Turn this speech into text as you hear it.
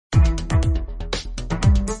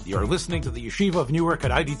You're listening to the Yeshiva of Newark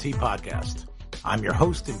at IDT podcast. I'm your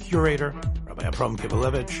host and curator, Rabbi Abram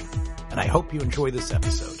Kibalevich, and I hope you enjoy this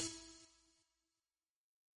episode.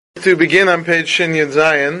 To begin on page Shin Yud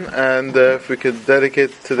Zayin, and if we could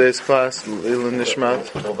dedicate today's class, Ilan Nishmat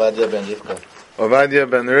Ovadia ben Rivka. Ovadia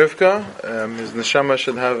ben Rivka. His neshama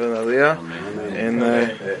should have an aliyah,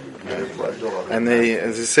 and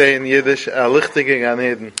as they say in Yiddish, a lichtige Gan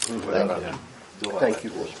Eden. Thank you.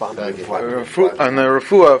 And a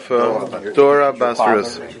refuah for Dora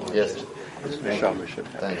Basrus. Yes.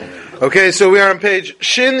 Okay, so we are on page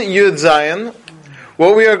Shin Yud Zayin.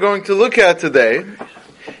 What we are going to look at today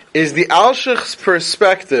is the Alshech's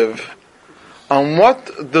perspective on what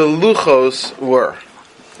the Luchos were,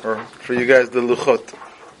 or for you guys, the Luchot.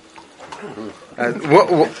 And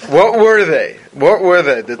what were they? What were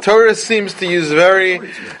they? The Torah seems to use very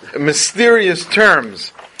mysterious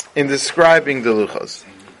terms in describing the Luchos.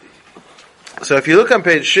 So if you look on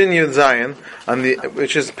page Shin Yud Zayin,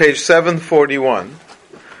 which is page 741,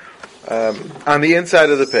 on the inside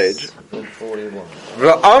of the page,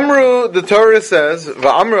 V'amru, the Torah says,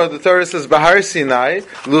 Bahar Sinai,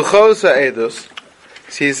 Luchos ha'edus.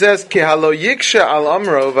 He says, Ki halo yiksha al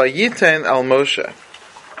amro v'yiten al Moshe.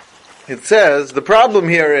 It says, the problem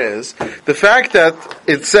here is, the fact that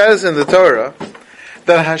it says in the Torah,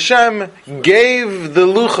 that Hashem gave the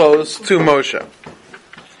Luchos to Moshe.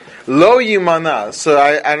 Lo yimana. So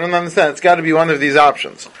I don't understand. It's got to be one of these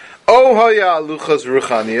options. O hoya Luchos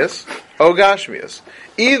ruchanias, o gashmias.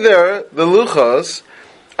 Either the Luchos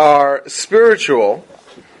are spiritual,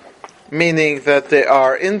 meaning that they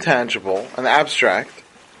are intangible and abstract,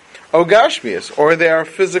 o gashmias, or they are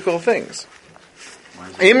physical things.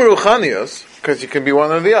 Im ruchanias, because you can be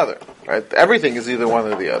one or the other. Right? Everything is either one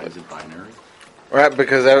or the other. Is it binary? Right,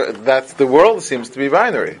 because that's the world seems to be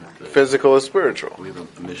binary. Physical or spiritual. We have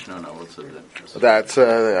a Mishnah on what's that. That's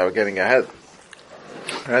we're getting ahead.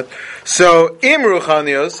 Right? So, im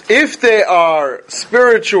ruchanios, if they are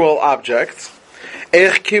spiritual objects,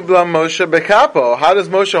 ech kibla Moshe bekapo, how does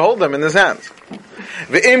Moshe hold them in his hands?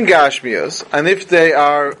 Ve'im gashmios, and if they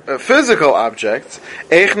are physical objects,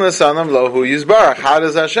 ech nasanam lohu yizbarach, how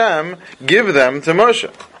does Hashem give them to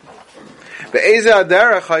Moshe? For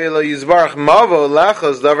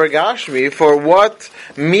what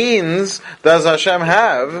means does Hashem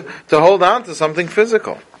have to hold on to something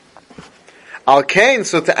physical? Al Kain,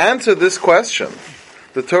 so to answer this question,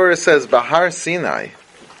 the Torah says, Bahar Sinai,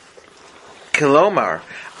 Kilomar,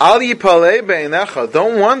 Al Yipalei Be'enecha,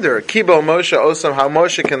 don't wonder, Kibo Moshe Osam, how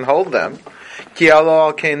Moshe can hold them, Ki alo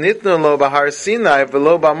Al Kain nitnu lo Bahar Sinai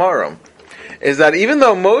v'lo B'marom, is that even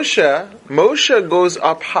though Moshe goes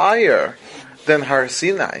up higher than Har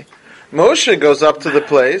Sinai, Moshe goes up to the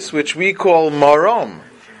place which we call Marom.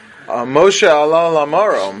 Moshe ala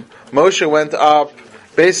Marom. Moshe went up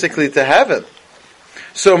basically to heaven.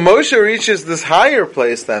 So Moshe reaches this higher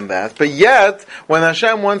place than that, but yet, when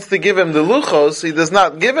Hashem wants to give him the Luchos, he does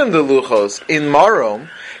not give him the Luchos in Marom.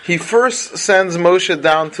 He first sends Moshe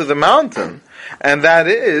down to the mountain, and that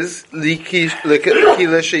is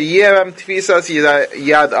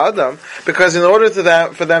because in order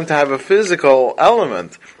for them to have a physical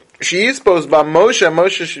element, she is supposed by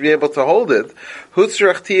Moshe should be able to hold it.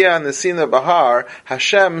 Hutzrachtia Nesina Bahar,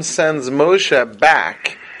 Hashem sends Moshe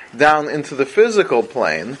back down into the physical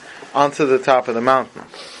plane onto the top of the mountain.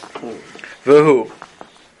 V'hu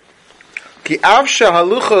Ki avsha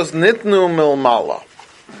haluchos nitnu milmala.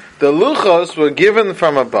 The Luchos were given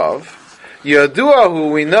from above.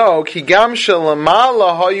 Yaduahu, we know, ki gam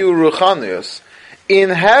shelamala hayu ruchanius. In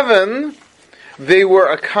heaven, they were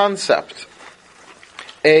a concept,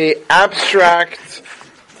 a abstract,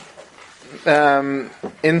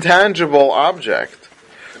 intangible object.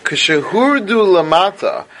 Kshehurdu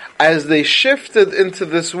lamata, as they shifted into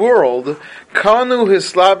this world, kanu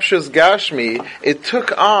hislabshus gashmi, it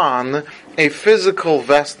took on a physical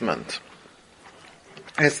vestment.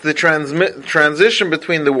 It's the transition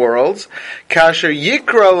between the worlds. Kasher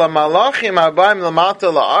yikra lamalachim abayim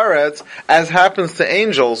lamata laaretz, as happens to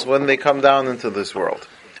angels when they come down into this world.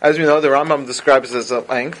 As we know, the Rambam describes this at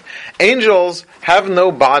length. Angels have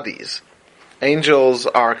no bodies. Angels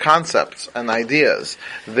are concepts and ideas.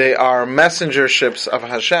 They are messengerships of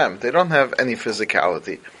Hashem. They don't have any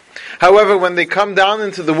physicality. However, when they come down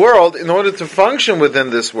into the world, in order to function within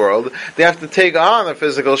this world, they have to take on a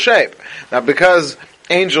physical shape. Now, because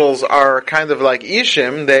angels are kind of like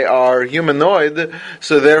Ishim, they are humanoid,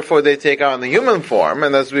 so therefore they take on the human form,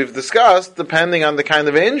 and as we've discussed, depending on the kind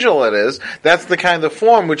of angel it is, that's the kind of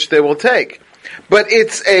form which they will take. But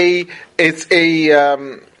it's a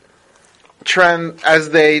transpose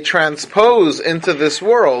into this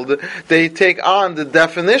world, they take on the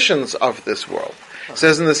definitions of this world. It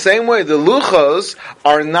says in the same way, the Luchos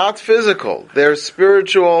are not physical. They're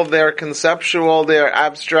spiritual, they're conceptual, they're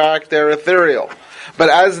abstract, they're ethereal. But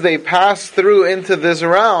as they pass through into this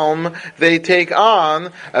realm, they take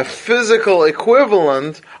on a physical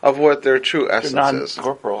equivalent of what their true essence is. They're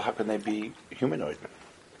non-corporal. How can they be humanoid?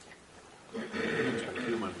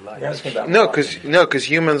 No, because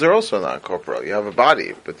humans are also not corporeal. You have a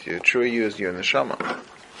body, but your true you is your neshama.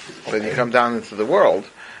 When you come down into the world,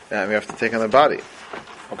 you have to take on a body.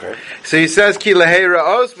 Okay. So he says, "Ki lehei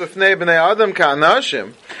ra'os b'fnei b'nei adam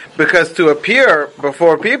ka'anashim," because to appear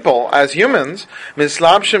before people as humans,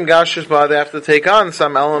 mislabshim gashish ba, they have to take on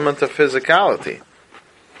some element of physicality.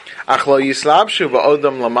 Ach lo yislabshu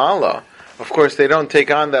ba'odam lamala. Of course, they don't take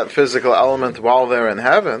on that physical element while they're in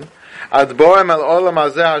heaven. Ad boem el olam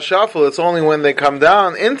hazeh hashafel. It's only when they come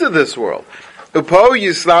down into this world. Upo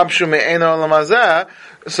yislabshu me'en olam hazeh.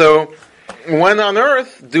 So, when on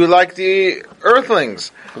earth, do like the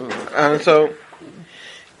earthlings. And so,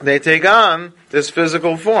 they take on this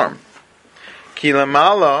physical form. Ki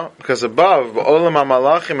lamala, because above, ba'olam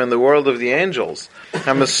ha'malachim, in the world of the angels,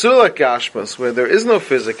 ha'mesulak gashmas, where there is no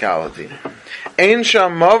physicality, ein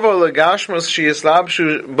sham mavo legashmas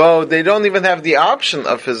sheyislabshu bo, they don't even have the option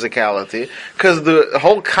of physicality, because the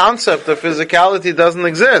whole concept of physicality doesn't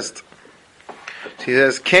exist. He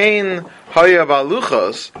says, Kain haya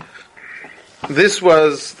Luchos. This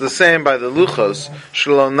was the same by the Luchos.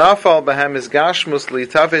 Shelo nafal behem is gashmus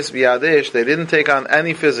litafes biyadesh. They didn't take on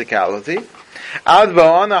any physicality. Ad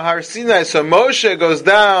ba'ana Har Sinai. So Moshe goes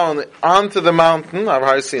down onto the mountain of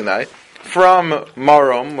Har Sinai from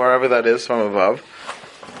Marom, wherever that is, from above.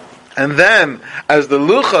 And then, as the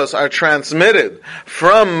Luchos are transmitted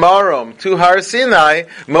from Marom to Har Sinai,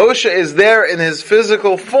 Moshe is there in his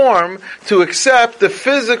physical form to accept the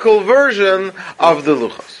physical version of the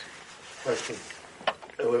Luchos. Question.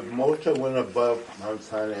 If Moshe went above Mount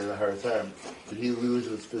Sinai and the Har Sinai, did he lose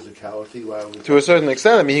his physicality while To a certain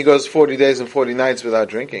extent. I mean, he goes 40 days and 40 nights without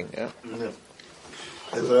drinking. Yeah.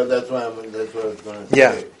 That's what I was going to say.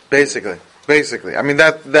 Yeah, basically. I mean,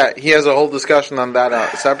 that he has a whole discussion on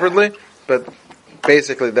that separately, but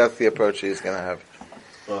basically that's the approach he's going to have.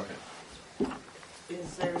 Okay.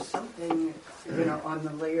 Is there something, on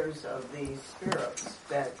the layers of the spirits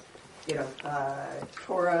that,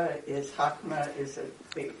 Torah is Hakma, is a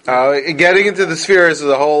big... Getting into the spheres is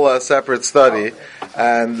a whole separate study,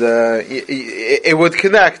 and it would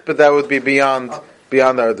connect, but that would be beyond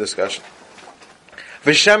our discussion.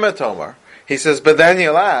 V'shema Tomar, he says, but then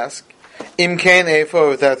he'll ask, Im kein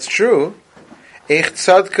efo, if that's true, ich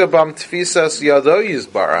tzadka bam tfisas yado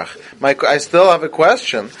yizbarach. I still have a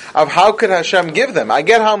question of how could Hashem give them? I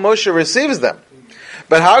get how Moshe receives them.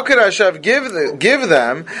 But how could Hashem give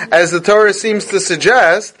them, as the Torah seems to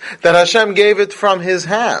suggest, that Hashem gave it from His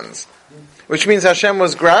hands? Which means Hashem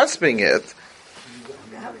was grasping it.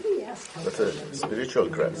 How could he ask? That's a spiritual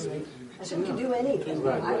grasp. Hashem can do anything.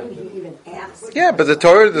 Why would he even ask? Yeah, but the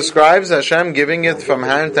Torah describes Hashem giving it from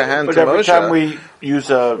hand to hand But to every Moshe. time we use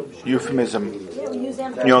a euphemism, Yeah, we use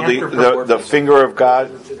them. the finger of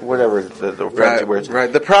God, whatever the fancy words.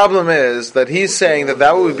 Right. The problem is that he's saying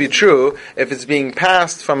that would be true if it's being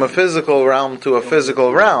passed from a physical realm to a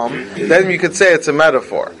physical realm. Then you could say it's a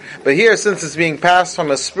metaphor. But here, since it's being passed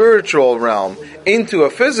from a spiritual realm into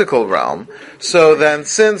a physical realm, so then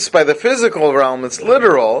since by the physical realm it's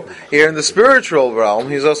literal, here in the spiritual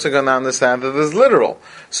realm, he's also going to understand that it's literal.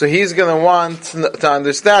 So he's going to want to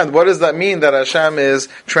understand what does that mean that Hashem is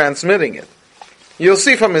transmitting it. You'll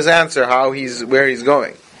see from his answer where he's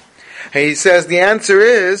going. He says the answer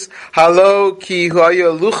is Halo ki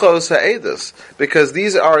huayo luchos ha'edus, because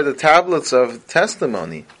these are the tablets of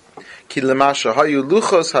testimony. Ki lemasha hayu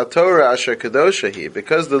luchos haTorah asher kadoshahi,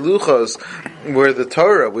 because the luchos were the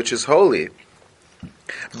Torah which is holy.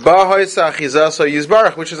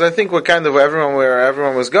 Which is, I think, where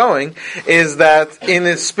everyone was going, is that in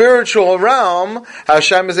the spiritual realm,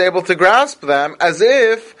 Hashem is able to grasp them as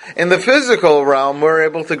if in the physical realm we're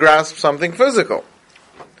able to grasp something physical.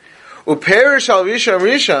 Uperish al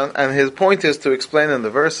rishon, and his point is to explain in the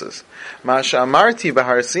verses. Masha amarti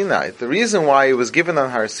b'Har Sinai. The reason why it was given on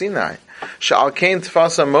Har Sinai, sha'al kein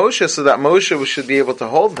tfasa Moshe, so that Moshe should be able to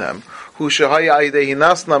hold them. Hu shehaya ayidehi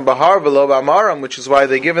nasnan bahar v'lo b'amaram, which is why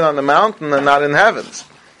they're given on the mountain and not in heavens.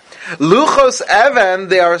 Luchos Evan,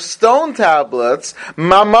 they are stone tablets.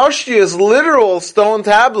 Mamashi is literal stone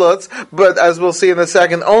tablets, but as we'll see in a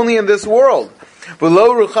second, only in this world. Below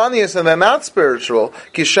Ruchanias, and they're not spiritual,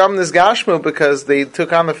 Kisham Nizgashmu, because they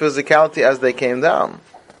took on the physicality as they came down.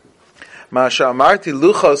 Masha amarti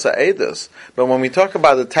luchos ha'edus. But when we talk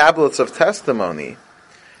about the tablets of testimony,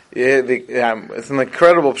 it's an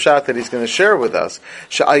incredible pshat that he's going to share with us.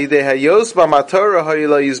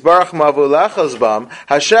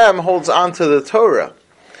 Hashem holds on to the Torah.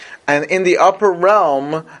 And in the upper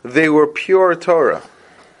realm, they were pure Torah.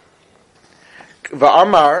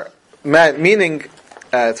 Va'amar, meaning,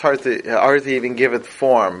 it's hard to even give it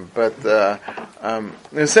form, but the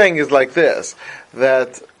saying is like this,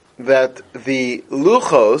 that the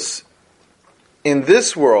Luchos in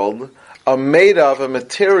this world are made of a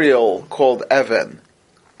material called Even.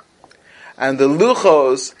 And the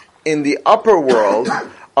Luchos in the upper world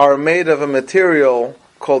are made of a material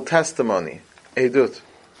called testimony, Edut.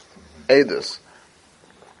 Edus.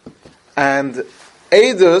 And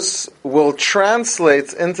Edus will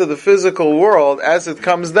translate into the physical world. As it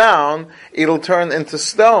comes down, it'll turn into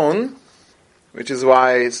stone, which is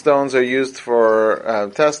why stones are used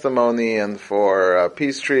for testimony and for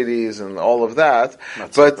peace treaties and all of that.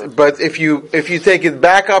 But if you take it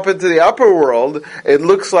back up into the upper world, it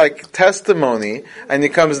looks like testimony, and it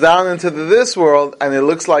comes down into this world, and it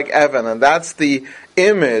looks like Evan. And that's the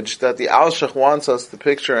image that the Alshach wants us to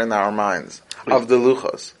picture in our minds of the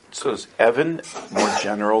Luchos. So is Evan more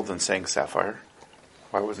general than saying sapphire?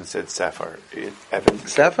 Why wasn't it said sapphire? Evan?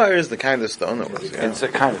 Sapphire is the kind of stone it was. Yeah. It's a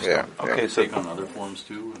kind of stone. Yeah. Okay, so Take on other forms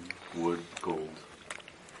too, and wood, gold.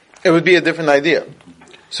 It would be a different idea.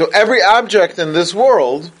 So every object in this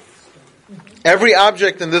world,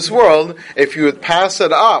 if you would pass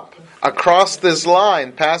it up across this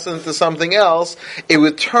line, pass it into something else, it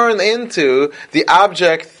would turn into the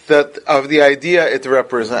object that of the idea it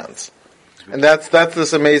represents. And that's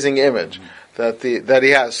this amazing image that he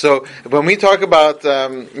has. So when we talk about,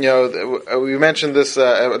 we mentioned this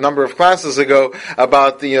a number of classes ago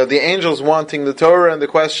about the angels wanting the Torah, and the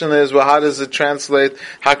question is, well, how does it translate?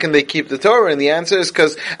 How can they keep the Torah? And the answer is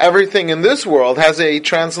because everything in this world has a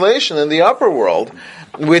translation in the upper world,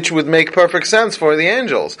 which would make perfect sense for the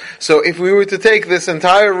angels. So if we were to take this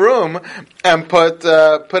entire room and put it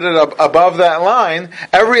up above that line,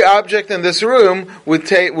 every object in this room would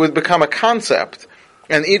become a concept.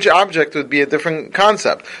 And each object would be a different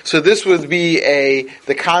concept. So this would be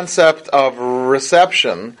the concept of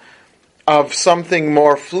reception of something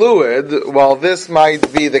more fluid, while this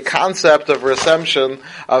might be the concept of reception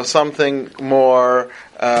of something more,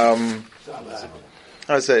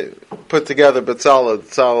 put together but solid.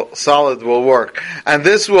 Solid will work. And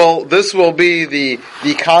this will be the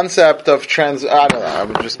concept of I don't know,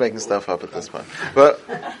 I'm just making stuff up at this point. But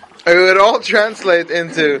it would all translate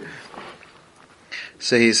into.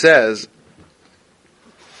 So he says,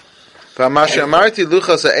 that's why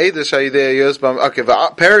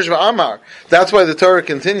the Torah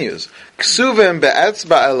continues. Ksuvim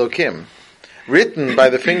be'etzba Elokim, written by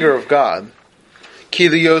the finger of God. Ki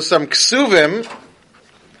liyosam ksuvim,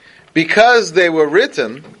 because they were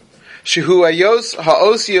written. Shehu ayos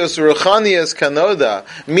haosios ruchanias kanoda,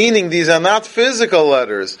 meaning these are not physical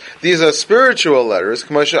letters; these are spiritual letters.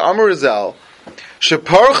 K'moshe Amar Zal.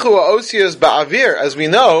 Sheparchu haosios ba'avir, as we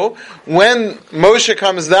know, when Moshe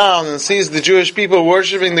comes down and sees the Jewish people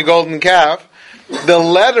worshiping the golden calf, the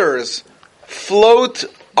letters float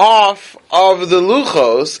off of the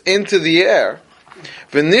luchos into the air.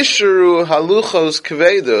 V'nisharu haluchos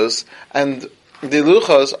kvedos, and the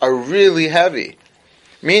luchos are really heavy.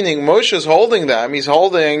 Meaning Moshe is holding them. He's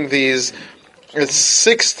holding these. It's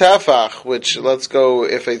 6 tefach, which, let's go,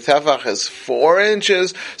 if a tefach is 4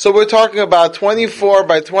 inches, so we're talking about 24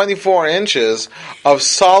 by 24 inches of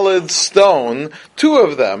solid stone, 2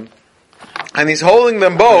 of them, and he's holding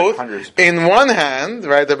them both in one hand,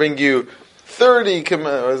 right? They bring you 30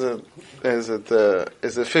 is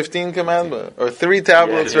it 15 commandments or 3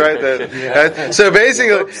 tablets, right? So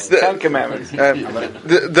basically, 10 commandments.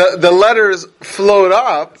 The letters float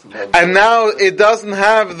up, and now it doesn't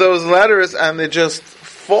have those letters, and it just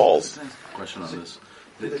falls. Question on this: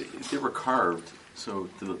 they were carved, so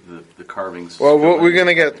the carvings. Well, we're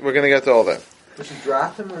gonna get to all that. Does he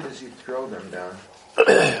drop them or does he throw them down?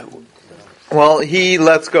 Well, he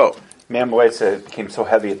lets go. Mamaway said it became so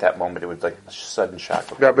heavy at that moment it was like a sudden shock.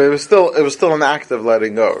 Yeah, but it was still an act of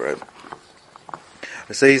letting go, right?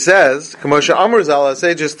 So he says, K'moshe Amar Zal,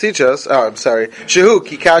 sages teach us. Shehu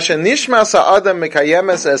ki kasha nishmas ha'adam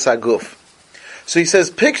mekayemes es haguf. So he says,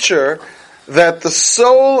 picture that the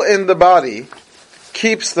soul in the body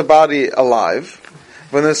keeps the body alive.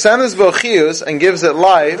 When the sun is bochius and gives it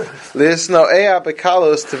life, lisno ea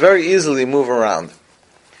bekalos, to very easily move around.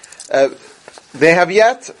 They have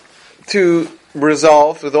yet to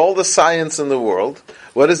resolve, with all the science in the world,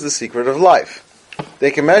 what is the secret of life. They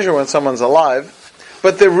can measure when someone's alive,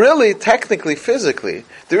 but they're really, technically, physically,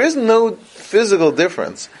 there is no physical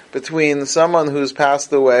difference between someone who's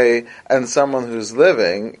passed away and someone who's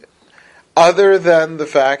living, other than the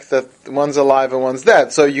fact that one's alive and one's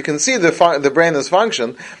dead. So you can see the brain is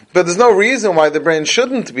function, but there's no reason why the brain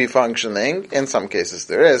shouldn't be functioning. In some cases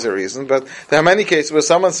there is a reason, but there are many cases where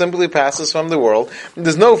someone simply passes from the world.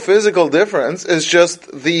 There's no physical difference, it's just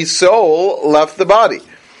the soul left the body.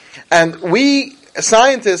 And we,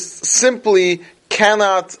 scientists, simply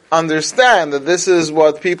cannot understand that this is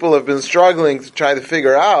what people have been struggling to try to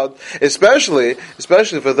figure out, especially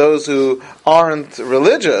for those who aren't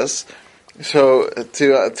religious. So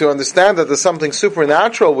to understand that there's something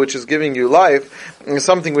supernatural which is giving you life is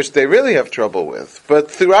something which they really have trouble with. But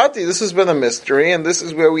throughout this has been a mystery, and this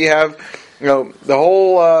is where we have, the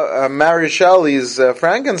whole Mary Shelley's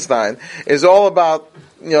Frankenstein is all about,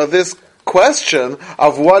 this question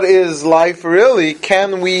of what is life really.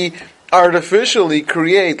 Can we artificially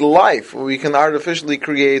create life? We can artificially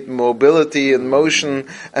create mobility and motion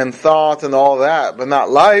and thought and all that, but not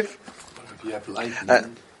life. If you have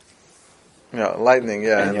lightning. Lightning,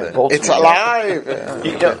 yeah. And It's alive!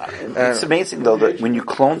 It's amazing, though, that when you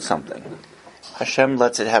clone something, Hashem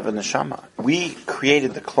lets it have a neshama. We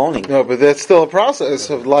created the cloning. No, but that's still a process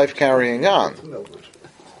of life carrying on.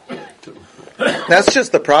 That's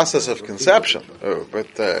just the process of conception.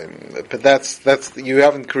 But that's you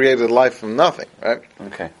haven't created life from nothing, right?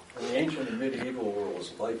 Okay. In the ancient and medieval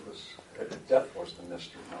worlds, death was the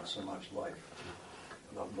mystery, not so much life.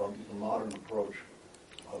 The modern approach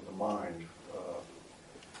of the mind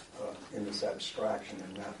in this abstraction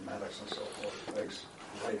in mathematics and so forth makes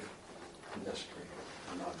life a mystery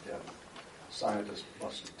and not death. Scientists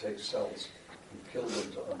must take cells and kill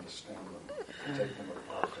them to understand them, take them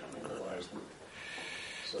apart and analyze them.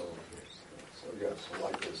 So yes,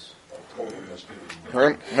 life is a total mystery.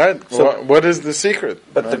 Right. So, what is the secret?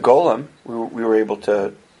 But the golem, we were able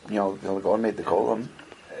to, the golem made the golem,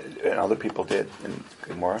 and other people did in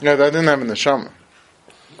Gomorrah. No, that didn't have a neshama.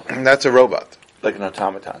 That's a robot. Like an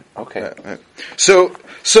automaton. Okay. So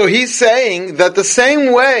he's saying that the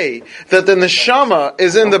same way that the neshama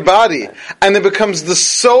is in the body and it becomes the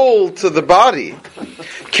soul to the body,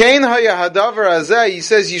 Kain haya hadavar hazeh, he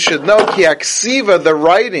says you should know ki aksiva, the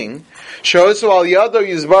writing, shows al yado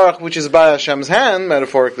yizbarach, which is by Hashem's hand,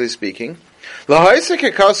 metaphorically speaking. Lahaisa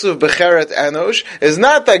kekasuv becheret enosh is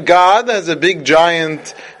not that God has a big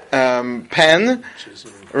giant pen.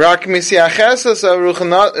 Rak misiachesas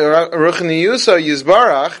ruchniyusa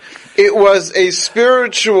yizbarach. It was a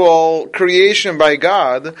spiritual creation by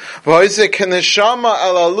God. Keneshama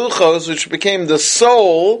ala luchos, which became the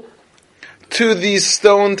soul to these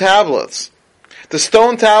stone tablets. The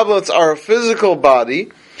stone tablets are a physical body,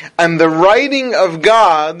 and the writing of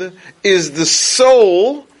God is the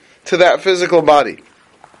soul to that physical body.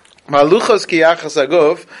 Luchos ki yachas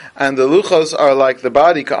aguf, and the luchos are like the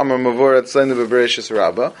body. Ka'amar mavur etzleinu b'bereshis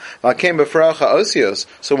rabba. V'akem b'fracha osios.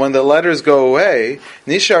 So when the letters go away,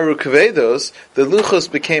 nisharu kvedos, the luchos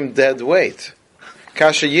became dead weight.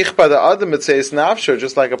 Kasha yichpa the adam etzeis nafsho,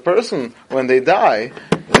 just like a person when they die,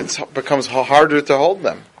 it becomes harder to hold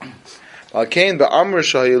them. So these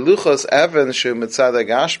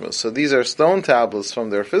are stone tablets from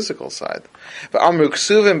their physical side. But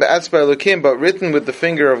written with the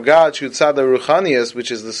finger of God,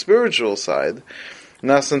 which is the spiritual side.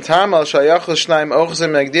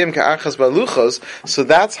 So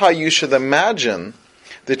that's how you should imagine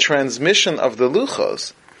the transmission of the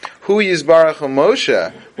Luchos. Hu Yizbarach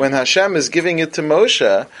Moshe, when Hashem is giving it to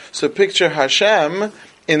Moshe, so picture Hashem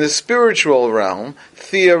in the spiritual realm,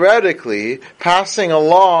 theoretically, passing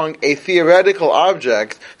along a theoretical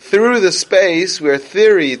object through the space where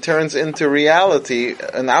theory turns into reality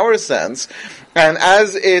in our sense, and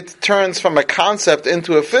as it turns from a concept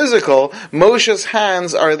into a physical, Moshe's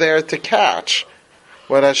hands are there to catch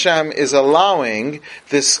what Hashem is allowing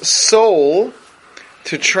this soul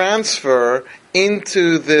to transfer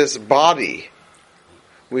into this body,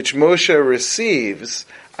 which Moshe receives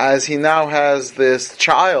as he now has this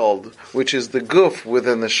child, which is the guf with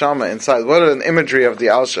the neshama inside. What an imagery of the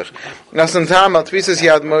Alshich. Nasantam al tvisas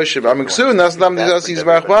yad Moshe. Amiksu nasantam dizas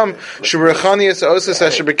yizbarach bam shubrachanias osas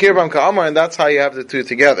asher bekir bam ka'amar, and that's how you have the two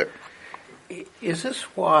together. Is this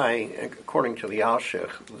why, according to the Alshich,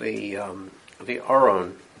 the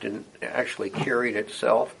Aron didn't actually carry it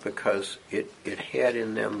itself, because it had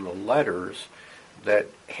in them the letters that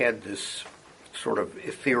had this sort of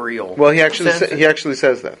ethereal. Well, he actually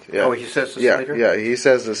says that. Yeah. Oh, he says this later? Yeah, he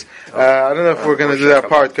says this. I don't know if we're going to do that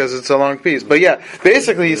part because it's a long piece. But yeah,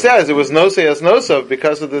 basically he says it was nosei as nosov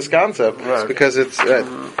because of this concept. Right. Because it's...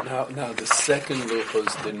 Now, the second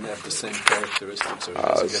Luchos didn't have the same characteristics, or he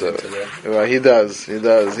doesn't get into that? Well, he does.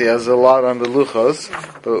 He has a lot on the Luchos,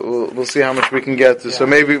 but we'll see how much we can get to. Yeah. So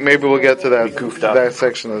maybe we'll get to that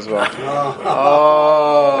section as well.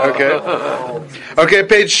 Oh. Okay,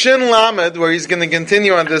 page Shin Lamed, where he's going to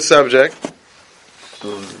continue on this subject.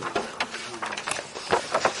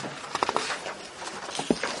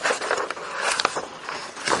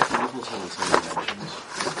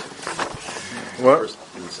 What?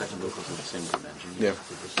 Yeah.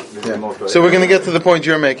 So we're going to get to the point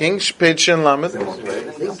you're making. Page Shin Lamed.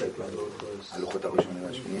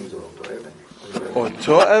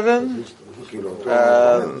 Oto Evan?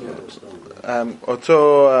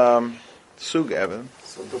 Oto Sug Evan.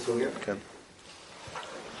 Okay.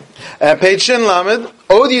 Page Shin Lamed.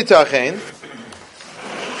 Od Yitachein.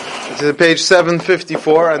 This is page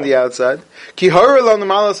 754 on the outside. Ki hara lo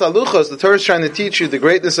namalas haluchos. The Torah is trying to teach you the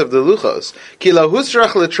greatness of the luchos. Ki la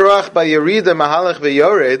husrach letroach bayirida mahalach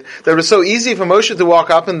veyored. That it was so easy for Moshe to walk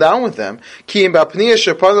up and down with them. Ki im bapniya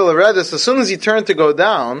shepana l'redes. As soon as he turned to go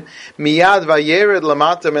down, miyad vayered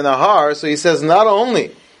lamata min ahar. So he says, not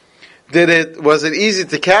only was it easy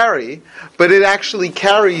to carry, but it actually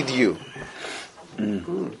carried you.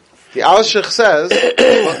 The Al-Shech says.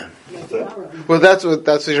 Well, that's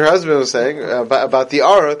what your husband was saying about the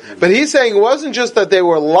Aron. But he's saying it wasn't just that they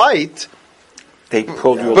were light, they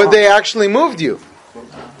pulled you along, but they actually moved you.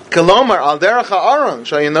 Kalomar al derech ha'aron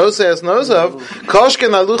shayinos es nozav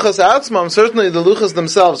koshken haluchas atzmam. Certainly the luchas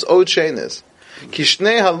themselves od shenis.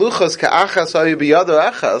 Kishnei haluchas ka'achas hayu biyado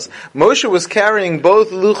achas. Moshe was carrying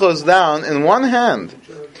both luchos down in one hand.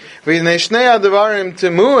 V'nei shnei adavarim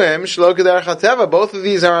temuim shlo k'derech hateva. Both of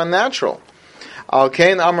these are unnatural. Al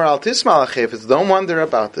kain amar al tismal achefetz. Don't wonder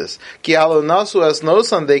about this. Ki alo nasu as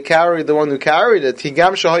nosan. They carried the one who carried it.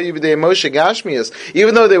 Higam shahayu b'dei Moshe gashmias.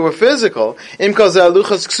 Even though they were physical, imkaz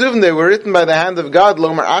luchos ksuvim. They were written by the hand of God.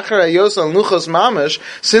 Lomar achar ayos al luchos mamish.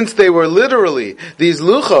 Since they were literally these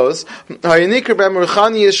luchos. Hayinikar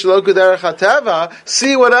b'murchani yishlo kuderech hateva.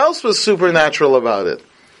 See what else was supernatural about it.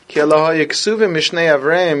 It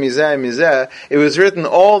was written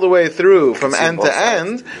all the way through, from end to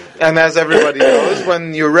end, and as everybody knows,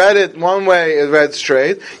 when you read it one way, it read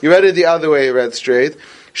straight. You read it the other way, it read straight.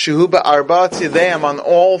 Shehuba arba tzidayim, on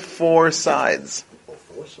all four sides.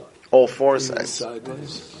 All four sides.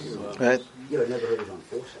 Right? You never heard it on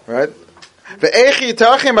four sides. Right?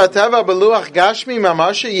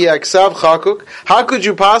 How could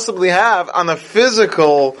you possibly have on a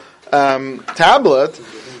physical tablet?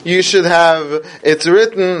 You should have, it's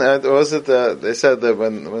written, they said that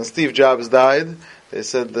when Steve Jobs died, they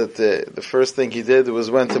said that the first thing he did was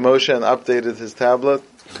went to Moshe and updated his tablet.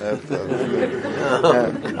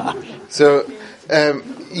 So,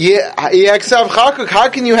 how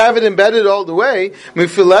can you have it embedded all the way?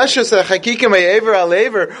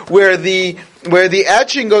 Where the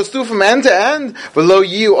etching goes through from end to end.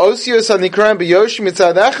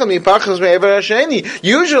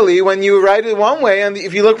 Usually when you write it one way, and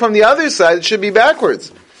if you look from the other side, it should be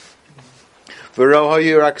backwards. So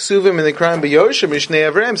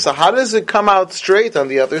how does it come out straight on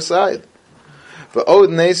the other side? In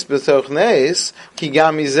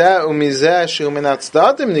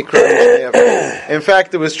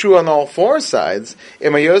fact, it was true on all four sides,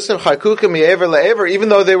 even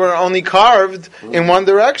though they were only carved in one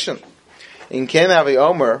direction. In Kenavi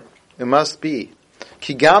Omer, it must be.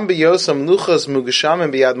 Even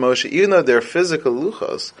though they're physical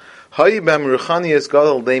luchos,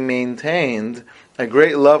 they maintained a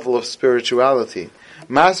great level of spirituality.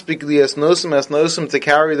 Maspikli as nosim to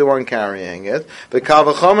carry the one carrying it. The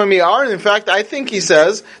kavachoma mi aron. In fact, I think he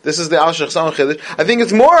says, this is the Al-Shech Son Chiddush, I think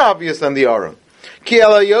it's more obvious than the aron. Ki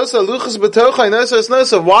ala yosa luchas b'tocha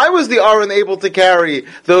nosa. Why was the aron able to carry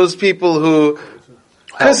those people who?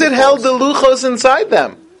 Because it held the luchos inside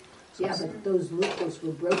them. Yeah, but those luchos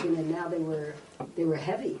were broken, and now they were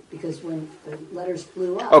heavy because when the letters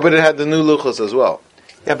flew up. Oh, but it had the new luchos as well.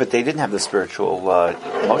 Yeah, but they didn't have the spiritual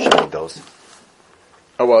emotion of those.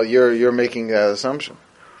 Oh well, you're making that assumption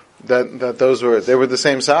that those were the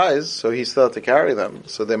same size, so he still had to carry them,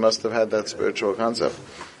 so they must have had that spiritual concept.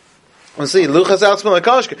 And see, luchas atzman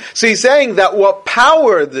l'koshka. So he's saying that what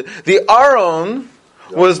powered the aron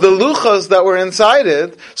was the luchas that were inside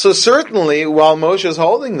it. So certainly, while Moshe is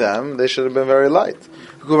holding them, they should have been very light.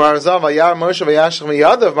 it's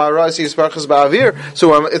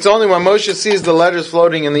only when Moshe sees the letters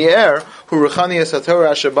floating in the air,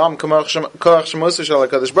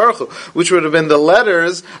 which would have been the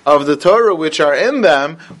letters of the Torah which are in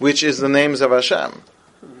them, which is the names of Hashem.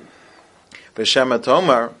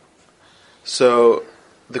 So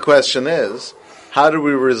the question is, how do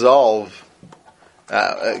we resolve?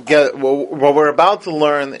 What we're about to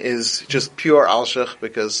learn is just pure alshich,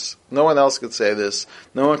 because no one else could say this.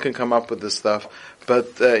 No one can come up with this stuff.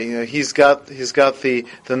 But he's got the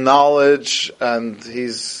knowledge, and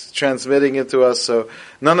he's transmitting it to us. So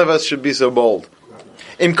none of us should be so bold.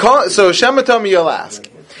 So Shematomi, you'll ask.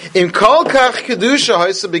 If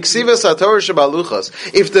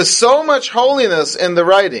there's so much holiness in the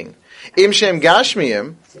writing, im shem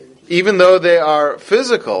gashmiyim, even though they are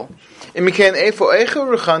physical, how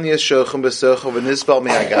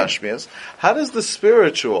does the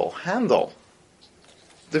spiritual handle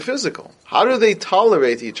the physical? How do they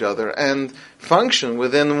tolerate each other and function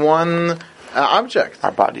within one object?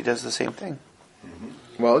 Our body does the same thing.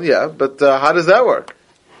 Mm-hmm. Well, yeah, but how does that work?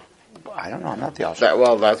 I don't know. I'm not the author.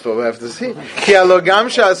 Well, that's what we have to see.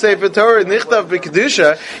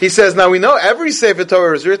 He says, now we know every Sefer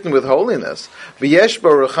Torah is written with holiness. V'yesh bo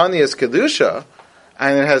ruchanias kedusha,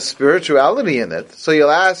 and it has spirituality in it. So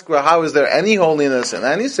you'll ask, well, how is there any holiness in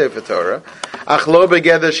any Sefer Torah? But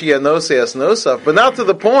not to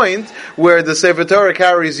the point where the Sefer Torah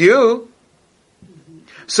carries you.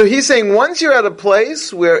 So he's saying once you're at a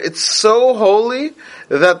place where it's so holy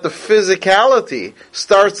that the physicality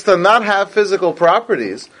starts to not have physical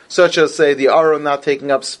properties, such as, say, the aron not taking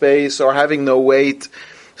up space or having no weight.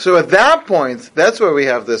 So at that point, that's where we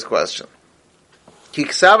have this question.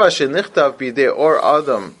 Because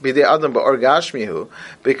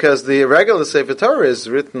the regular Sefer Torah is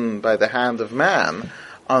written by the hand of man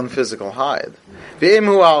on physical hide.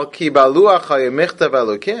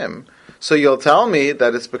 So you'll tell me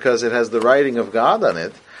that it's because it has the writing of God on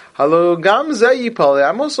it. I'm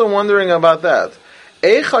also wondering about that.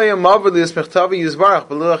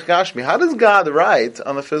 How does God write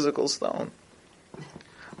on a physical stone?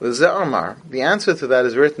 The answer to that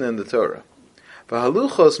is written in the Torah.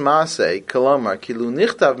 Luchos maaseh kolomar kilu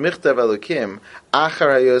nichtav michtav elokim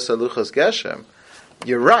achar hayos luchos geshem.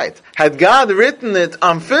 You're right. Had God written it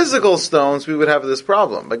on physical stones, we would have this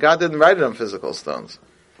problem. But God didn't write it on physical stones.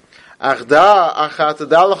 God carved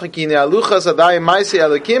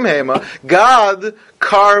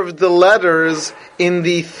the letters in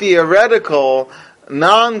the theoretical,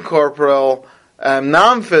 non-corporeal,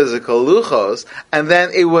 non-physical luchos, and then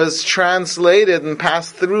it was translated and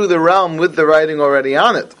passed through the realm with the writing already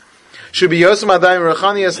on it.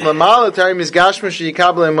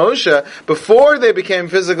 Before they became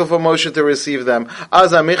physical for Moshe to receive them,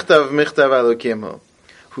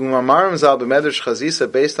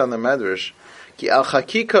 based on the Medrash,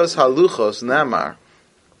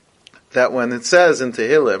 that when it says in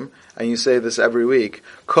Tehillim, and you say this every week,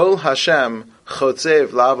 Kol Hashem chotzev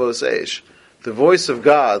lavos eish, the voice of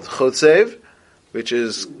God, chotzev, which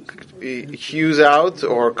is hews out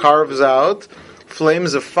or carves out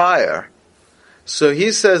flames of fire. So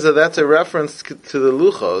he says that that's a reference to the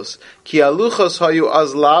Luchos. Ki aluchos hayu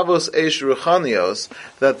az lavos eish ruchanios,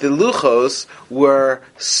 that the Luchos were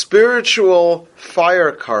spiritual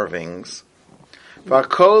fire carvings.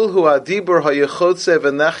 V'kol hu adibur hayu chotzev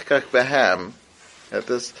v'nechkach behem. That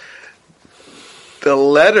this, the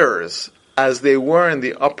letters, as they were in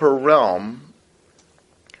the upper realm,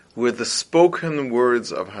 were the spoken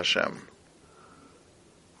words of Hashem.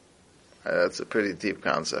 That's a pretty deep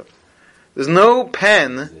concept. There's no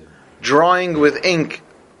pen drawing with ink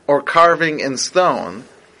or carving in stone.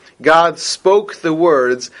 God spoke the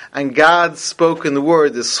words, and God's spoken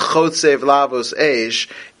word, this chotzev lavos eish,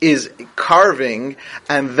 is carving,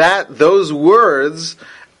 and that those words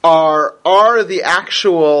are the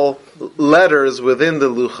actual letters within the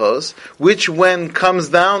Luchos, which when comes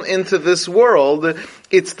down into this world,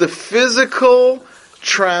 it's the physical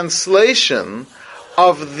translation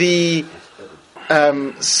of the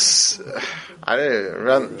there's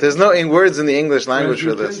no words in the English language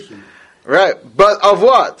for this. Right, but of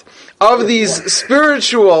what? Of these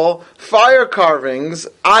spiritual fire carvings,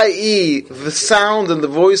 i.e. the sound and the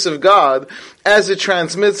voice of God, as it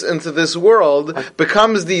transmits into this world,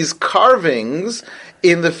 becomes these carvings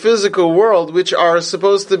in the physical world, which are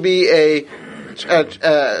supposed to be a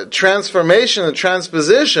transformation, a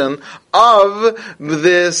transposition of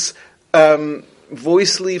this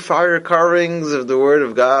voicely fire carvings of the Word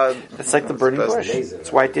of God. It's like the burning bush.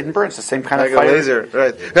 That's why it didn't burn. It's the same kind like of fire. A laser,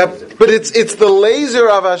 right? But it's the laser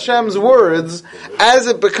of Hashem's words as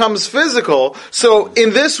it becomes physical. So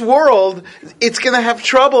in this world, it's going to have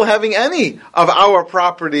trouble having any of our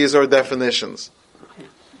properties or definitions.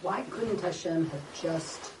 Why couldn't Hashem have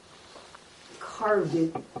just carved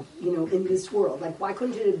it, in this world? Like, why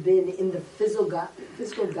couldn't it have been in the physical God?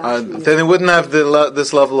 Then it wouldn't have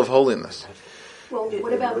this level of holiness. Well,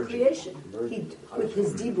 what about creation? With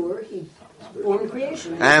his dibur, he formed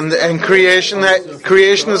creation. And creation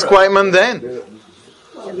is quite mundane.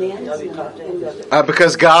 Well, man is not,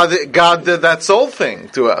 because God did that soul thing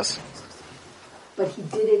to us. But he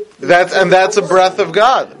did it. That's a breath of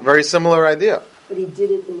God. Very similar idea. But he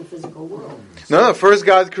did it in the physical world. No. First,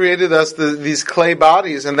 God created us these clay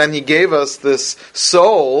bodies, and then He gave us this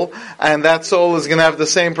soul, and that soul is going to have the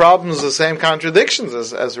same problems, the same contradictions,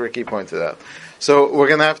 as Ricky pointed out. So we're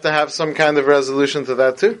going to have some kind of resolution to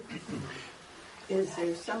that too. Is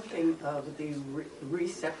there something of the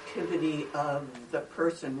receptivity of the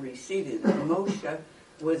person receiving? Moshe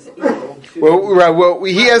was able to...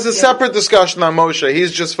 He has a separate discussion on Moshe.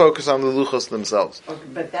 He's just focused on the Luchos themselves. Okay,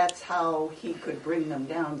 but that's how he could bring them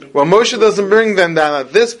down. Well, Moshe doesn't bring them down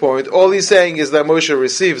at this point. All he's saying is that Moshe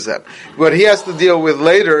receives them. What he has to deal with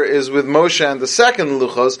later is with Moshe and the second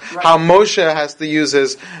Luchos, right. How Moshe has to use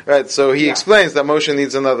his... Right, so he explains that Moshe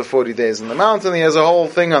needs another 40 days in the mountain. He has a whole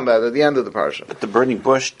thing on that at the end of the parsha. But the burning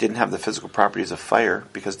bush didn't have the physical properties of fire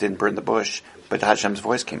because it didn't burn the bush, but Hashem's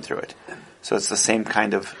voice came through it. So it's the same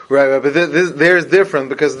kind of... Right, but there's different,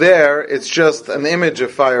 because there it's just an image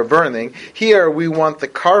of fire burning. Here we want the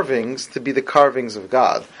carvings to be the carvings of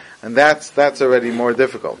God. And that's already more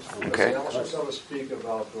difficult. Okay? Let's speak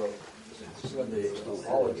about when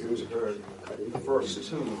all the Jews heard the first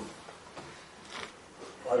two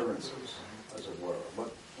utterances, as it were.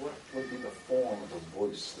 What would be the form of the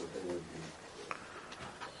voice that they would be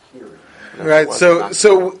hearing? Right, so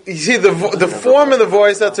you see the form of the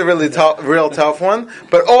voice, that's a really real tough one.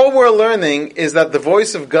 But all we're learning is that the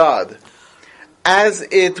voice of God, as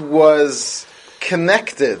it was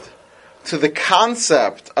connected to the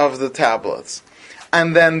concept of the tablets,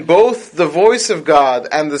 and then both the voice of God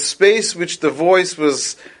and the space which the voice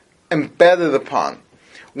was embedded upon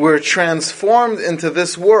were transformed into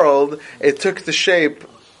this world, it took the shape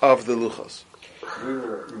of the Luchos. We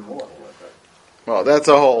were immortal. Well, that's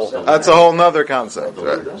a whole nother concept,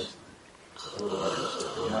 right?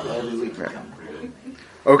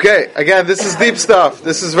 Okay, again, this is deep stuff.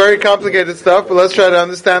 This is very complicated stuff, but let's try to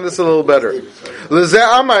understand this a little better.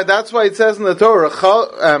 That's why it says in the Torah,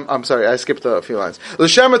 I'm sorry, I skipped a few lines.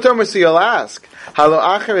 L'shem HaTorah, so you'll ask, Halo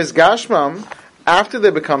acher is gashmam, after they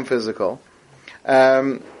become physical,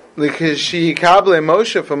 L'kishi kable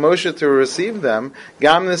Moshe, for Moshe to receive them,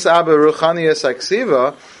 gam nis'aba ruchaniyas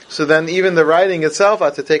aksiva, so then even the writing itself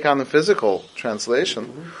had to take on a physical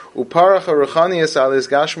translation. Uparach ruchaniyas alis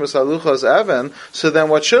gashmus aluchos even, so then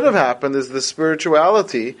what should have happened is the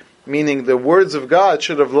spirituality, meaning the words of God,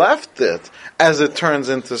 should have left it as it turns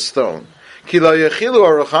into stone. Kilo yechilu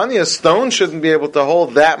aruchaniyas, stone shouldn't be able to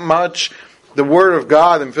hold that much the word of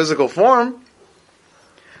God in physical form.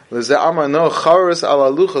 Look what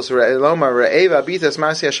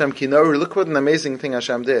an amazing thing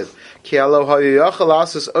Hashem did. Hashem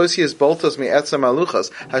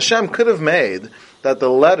could have made that the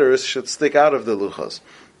letters should stick out of the luchos.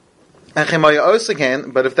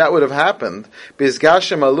 But if that would have happened, but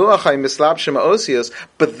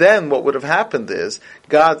then what would have happened is,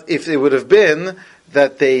 God, if it would have been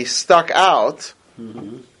that they stuck out,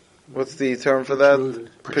 what's the term for that?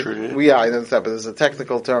 Protruded. I understand, but there's a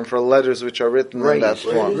technical term for letters which are written in that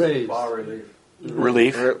form.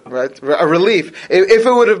 Relief. Right? A relief. If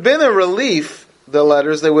it would have been a relief, the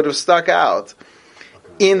letters, they would have stuck out.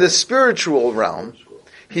 In the spiritual realm,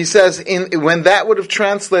 he says, when that would have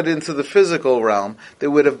translated into the physical realm,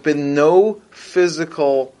 there would have been no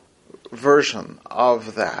physical version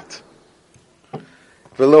of that.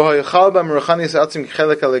 It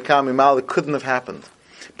couldn't have happened.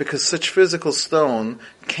 Because such physical stone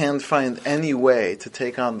can't find any way to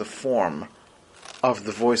take on the form of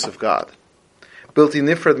the voice of God. Bilti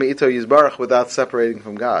nifrad me'ito yizbarach, without separating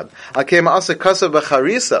from God. But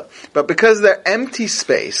because they're empty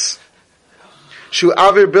space, shu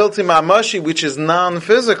avir bilti ma'amashi, which is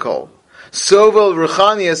non-physical, Sovel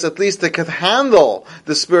Ruchanias, at least it could handle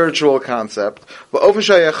the spiritual concept. So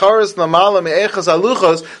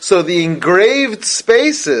the engraved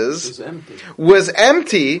spaces was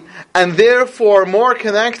empty, and therefore more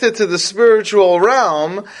connected to the spiritual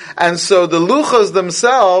realm, and so the Luchos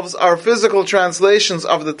themselves are physical translations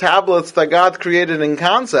of the tablets that God created in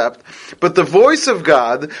concept, but the voice of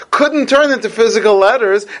God couldn't turn into physical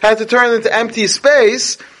letters, had to turn into empty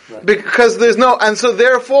space, because there's no, and so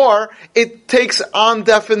therefore it takes on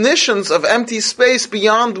definitions of empty space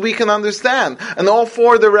beyond we can understand. And all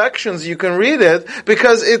four directions you can read it,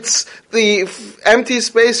 because it's the empty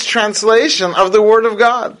space translation of the Word of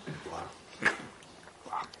God.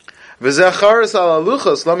 In fact,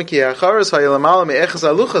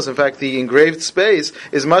 the engraved space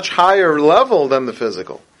is much higher level than the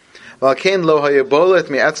physical. That's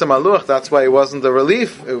why it wasn't the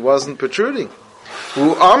relief, it wasn't protruding.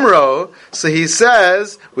 Amro, so he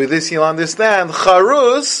says, with this you'll understand,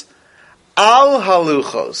 Charus al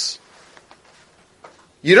haluchos.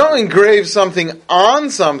 You don't engrave something on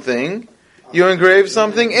something, you engrave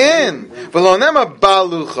something in. Velonema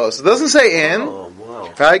baluchos. It doesn't say in.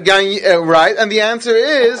 Right? And the answer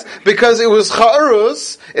is, because it was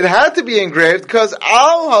Charus, it had to be engraved, because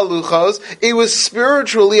al haluchos, it was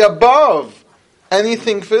spiritually above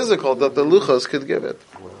anything physical that the luchos could give it.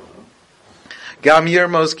 Okay,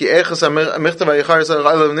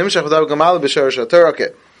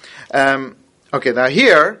 now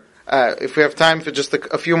here, if we have time for just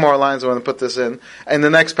a few more lines, I want to put this in the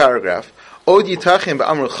next paragraph. So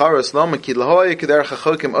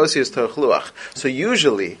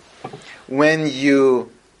usually, when you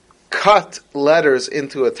cut letters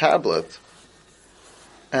into a tablet,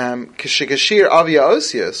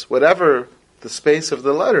 whatever the space of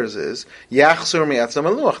the letters is,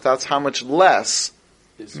 that's how much less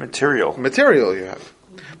material you have.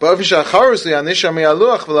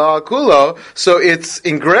 So it's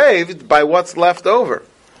engraved by what's left over.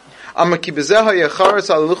 So he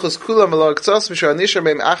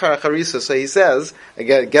says,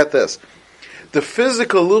 again, get this, the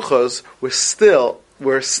physical luchos were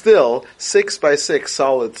still 6 by 6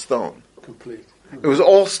 solid stone. Complete. It was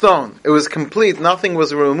all stone. It was complete. Nothing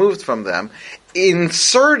was removed from them.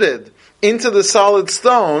 Inserted into the solid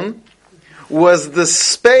stone was the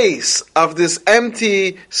space of this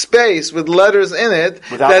empty space with letters in it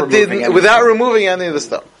without removing any of the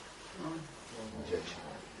stone.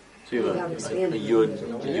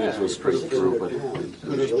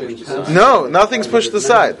 No, nothing's pushed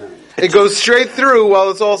aside. It goes straight through while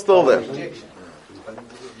it's all still there.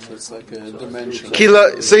 It's like a dimension.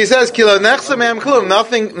 So he says,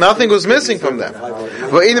 nothing was missing from them.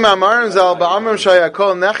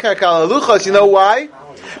 You know why?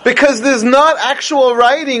 Because there's not actual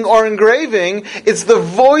writing or engraving, it's the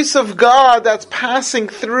voice of God that's passing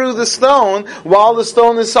through the stone while the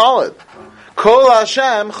stone is solid. Kol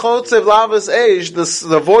Hashem chotzev lavas eish,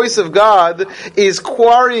 the voice of God is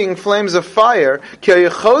quarrying flames of fire. Ki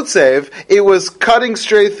chotzev, it was cutting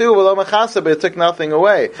straight through. But it took nothing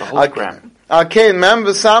away. The hologram.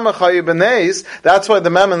 That's why the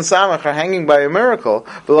mem and samach are hanging by a miracle.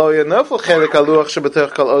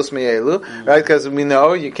 Right? Because we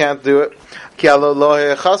know you can't do it. And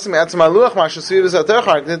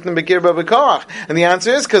the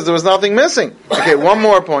answer is because there was nothing missing. Okay, one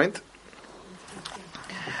more point.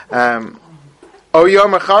 Which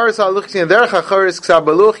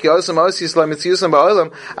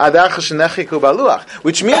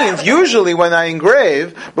means usually when I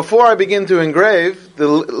engrave, before I begin to engrave, the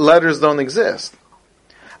letters don't exist.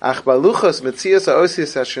 The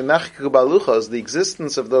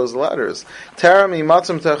existence of those letters,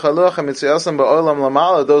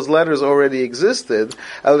 those letters already existed.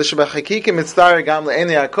 So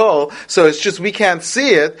it's just we can't see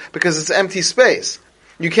it because it's empty space.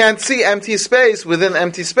 You can't see empty space within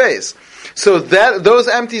empty space. So that those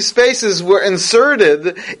empty spaces were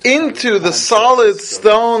inserted into the solid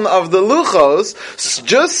stone of the luchos,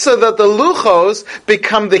 just so that the luchos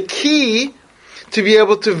become the key to be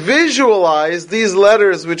able to visualize these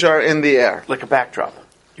letters which are in the air. Like a backdrop.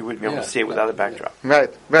 You wouldn't be able to see it without a backdrop.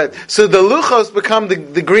 Right. So the luchos become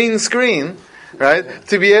the green screen, right?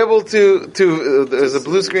 To be able to there's a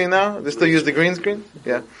blue screen now? They still use the green screen?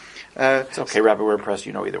 Yeah. It's okay, Rabbi, we're impressed.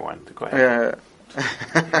 You know either one. Go ahead.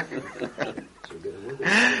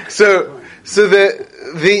 So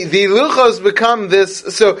the luchos become this.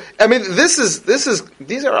 So I mean,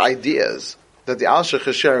 these are ideas that the Al-Shech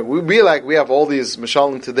is sharing. We have all these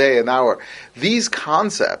mashalim today in our. These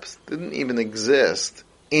concepts didn't even exist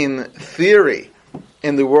in theory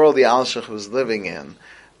in the world the Al-Shech was living in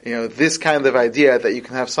this kind of idea that you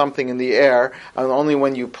can have something in the air, and only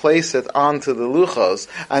when you place it onto the luchos,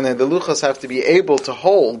 and then the luchos have to be able to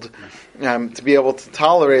hold, to be able to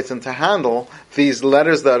tolerate and to handle these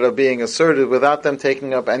letters that are being asserted without them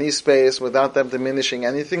taking up any space, without them diminishing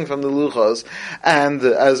anything from the luchos, and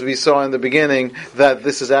as we saw in the beginning, that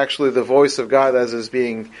this is actually the voice of God as is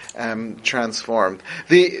being transformed.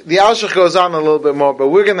 The Alshich goes on a little bit more, but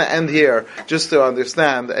we're going to end here just to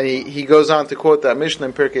understand, and he goes on to quote that Mishnah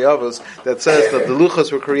in Pirkei Avos that says that the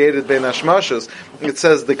luchos were created ben hashmashos. It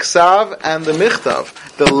says the ksav and the michtav,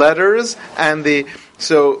 the letters and the...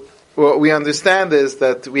 So what we understand is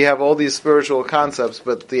that we have all these spiritual concepts,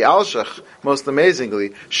 but the Alshich, most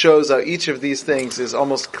amazingly, shows how each of these things is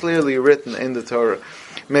almost clearly written in the Torah.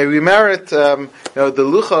 May we merit, the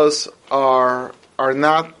Luchos are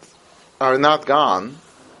not gone.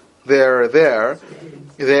 They're there.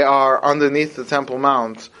 They are underneath the Temple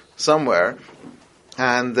Mount somewhere.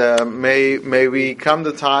 And may we come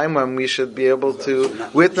the time when we should be able to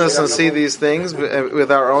witness and see these things with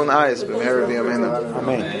our own eyes. Amen.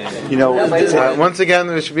 Once again,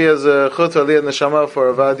 we should be as a chut aliyah neshama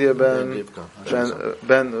for Avadia ben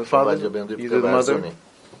father. You do the mother.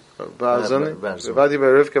 Ba'azoni, Avadia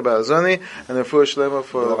ben Rivka Ba'azoni, and a full shlema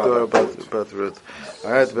for Dora bat Ruth.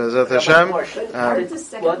 All right, Be'ezat Hashem. Is the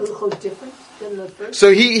second luchos different than the first?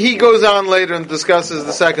 So he goes on later and discusses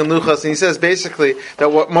the second luchos, and he says basically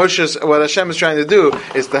that what Hashem is trying to do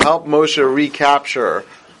is to help Moshe recapture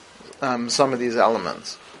some of these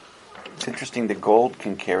elements. It's interesting. The gold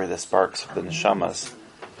can carry the sparks of the neshamas,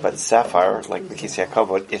 but sapphire, like the Kisei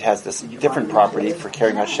HaKavod, it has this different property for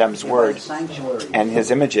carrying Hashem's word and His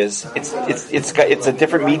images. It's a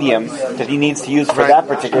different medium that He needs to use for that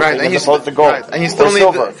particular thing as opposed to gold. Right. And you still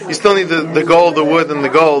need the gold, the wood, and the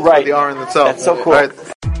gold for the Aron itself. That's so cool. Right.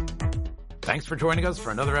 Thanks for joining us for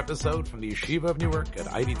another episode from the Yeshiva of Newark at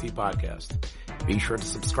IDT Podcast. Be sure to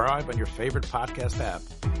subscribe on your favorite podcast app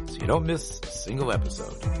so you don't miss a single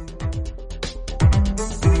episode.